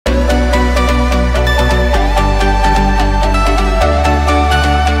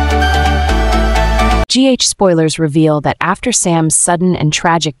GH spoilers reveal that after Sam's sudden and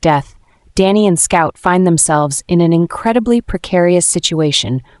tragic death, Danny and Scout find themselves in an incredibly precarious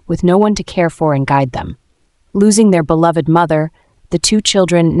situation with no one to care for and guide them. Losing their beloved mother, the two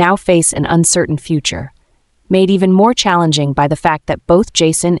children now face an uncertain future, made even more challenging by the fact that both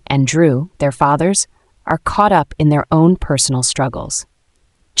Jason and Drew, their fathers, are caught up in their own personal struggles.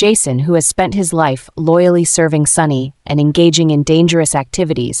 Jason, who has spent his life loyally serving Sunny and engaging in dangerous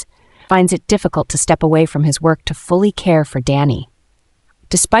activities, finds it difficult to step away from his work to fully care for Danny.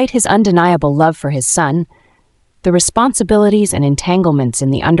 Despite his undeniable love for his son, the responsibilities and entanglements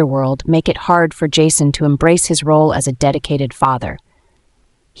in the underworld make it hard for Jason to embrace his role as a dedicated father.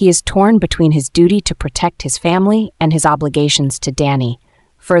 He is torn between his duty to protect his family and his obligations to Danny,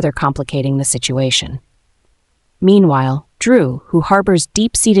 further complicating the situation. Meanwhile, Drew, who harbors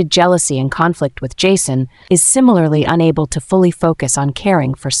deep-seated jealousy and conflict with Jason, is similarly unable to fully focus on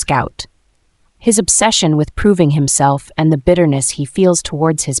caring for Scout. His obsession with proving himself and the bitterness he feels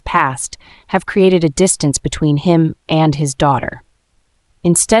towards his past have created a distance between him and his daughter.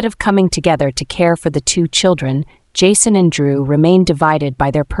 Instead of coming together to care for the two children, Jason and Drew remain divided by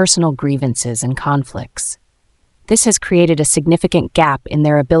their personal grievances and conflicts. This has created a significant gap in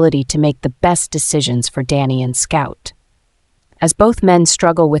their ability to make the best decisions for Danny and Scout. As both men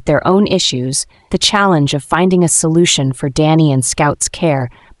struggle with their own issues, the challenge of finding a solution for Danny and Scout's care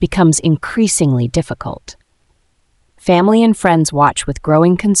becomes increasingly difficult. Family and friends watch with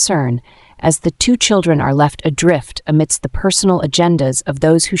growing concern as the two children are left adrift amidst the personal agendas of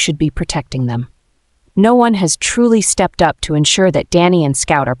those who should be protecting them. No one has truly stepped up to ensure that Danny and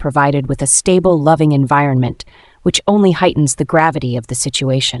Scout are provided with a stable, loving environment, which only heightens the gravity of the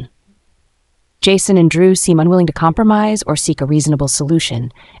situation. Jason and Drew seem unwilling to compromise or seek a reasonable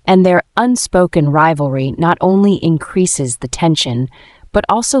solution, and their unspoken rivalry not only increases the tension, but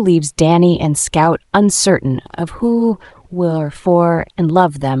also leaves Danny and Scout uncertain of who will for and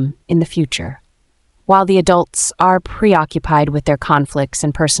love them in the future. While the adults are preoccupied with their conflicts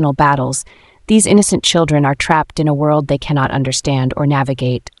and personal battles, these innocent children are trapped in a world they cannot understand or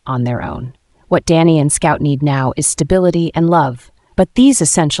navigate on their own. What Danny and Scout need now is stability and love, but these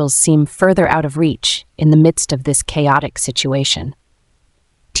essentials seem further out of reach in the midst of this chaotic situation.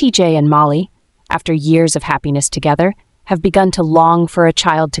 TJ and Molly, after years of happiness together, have begun to long for a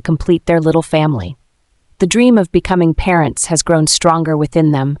child to complete their little family. The dream of becoming parents has grown stronger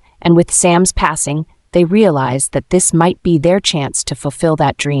within them, and with Sam's passing, they realize that this might be their chance to fulfill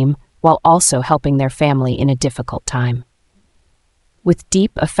that dream while also helping their family in a difficult time. With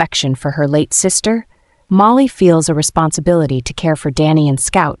deep affection for her late sister, Molly feels a responsibility to care for Danny and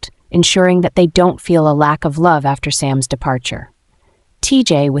Scout, ensuring that they don't feel a lack of love after Sam's departure.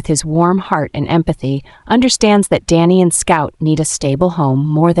 TJ, with his warm heart and empathy, understands that Danny and Scout need a stable home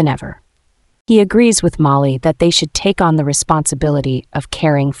more than ever. He agrees with Molly that they should take on the responsibility of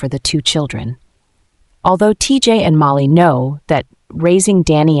caring for the two children. Although TJ and Molly know that raising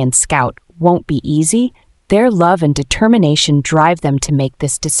Danny and Scout won't be easy, their love and determination drive them to make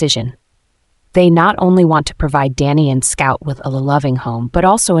this decision. They not only want to provide Danny and Scout with a loving home, but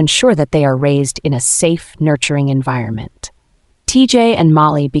also ensure that they are raised in a safe, nurturing environment. TJ and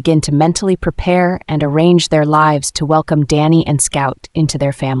Molly begin to mentally prepare and arrange their lives to welcome Danny and Scout into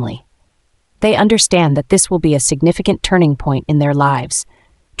their family. They understand that this will be a significant turning point in their lives,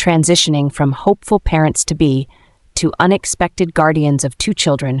 transitioning from hopeful parents-to-be to unexpected guardians of two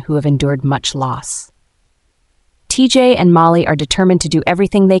children who have endured much loss. TJ and Molly are determined to do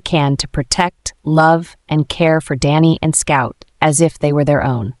everything they can to protect, love, and care for Danny and Scout as if they were their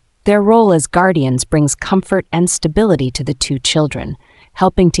own. Their role as guardians brings comfort and stability to the two children,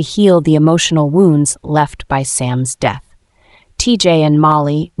 helping to heal the emotional wounds left by Sam's death. TJ and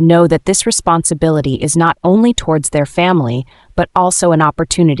Molly know that this responsibility is not only towards their family, but also an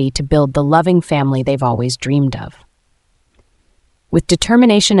opportunity to build the loving family they've always dreamed of. With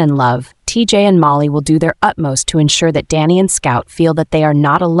determination and love, TJ and Molly will do their utmost to ensure that Danny and Scout feel that they are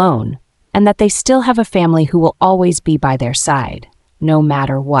not alone, and that they still have a family who will always be by their side, no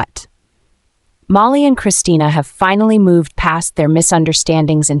matter what. Molly and Christina have finally moved past their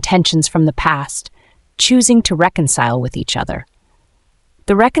misunderstandings and tensions from the past, choosing to reconcile with each other.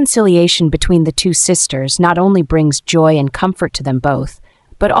 The reconciliation between the two sisters not only brings joy and comfort to them both,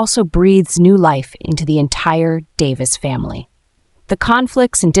 but also breathes new life into the entire Davis family. The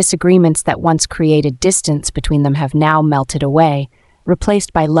conflicts and disagreements that once created distance between them have now melted away,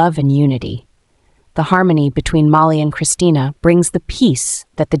 replaced by love and unity. The harmony between Molly and Christina brings the peace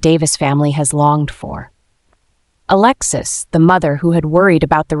that the Davis family has longed for. Alexis, the mother who had worried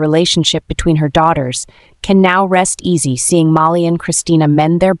about the relationship between her daughters, can now rest easy seeing Molly and Christina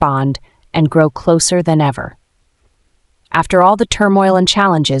mend their bond and grow closer than ever. After all the turmoil and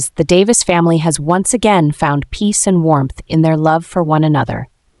challenges, the Davis family has once again found peace and warmth in their love for one another.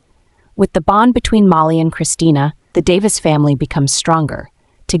 With the bond between Molly and Christina, the Davis family becomes stronger.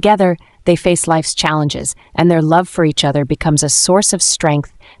 Together, they face life's challenges, and their love for each other becomes a source of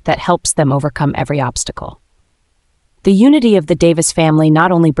strength that helps them overcome every obstacle. The unity of the Davis family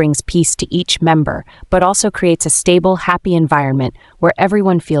not only brings peace to each member, but also creates a stable, happy environment where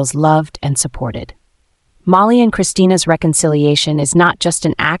everyone feels loved and supported. Molly and Christina's reconciliation is not just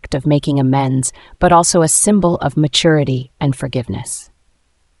an act of making amends, but also a symbol of maturity and forgiveness.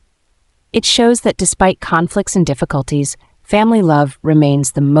 It shows that despite conflicts and difficulties, family love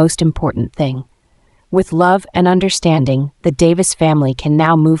remains the most important thing. With love and understanding, the Davis family can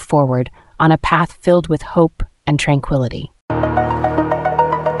now move forward on a path filled with hope and tranquility.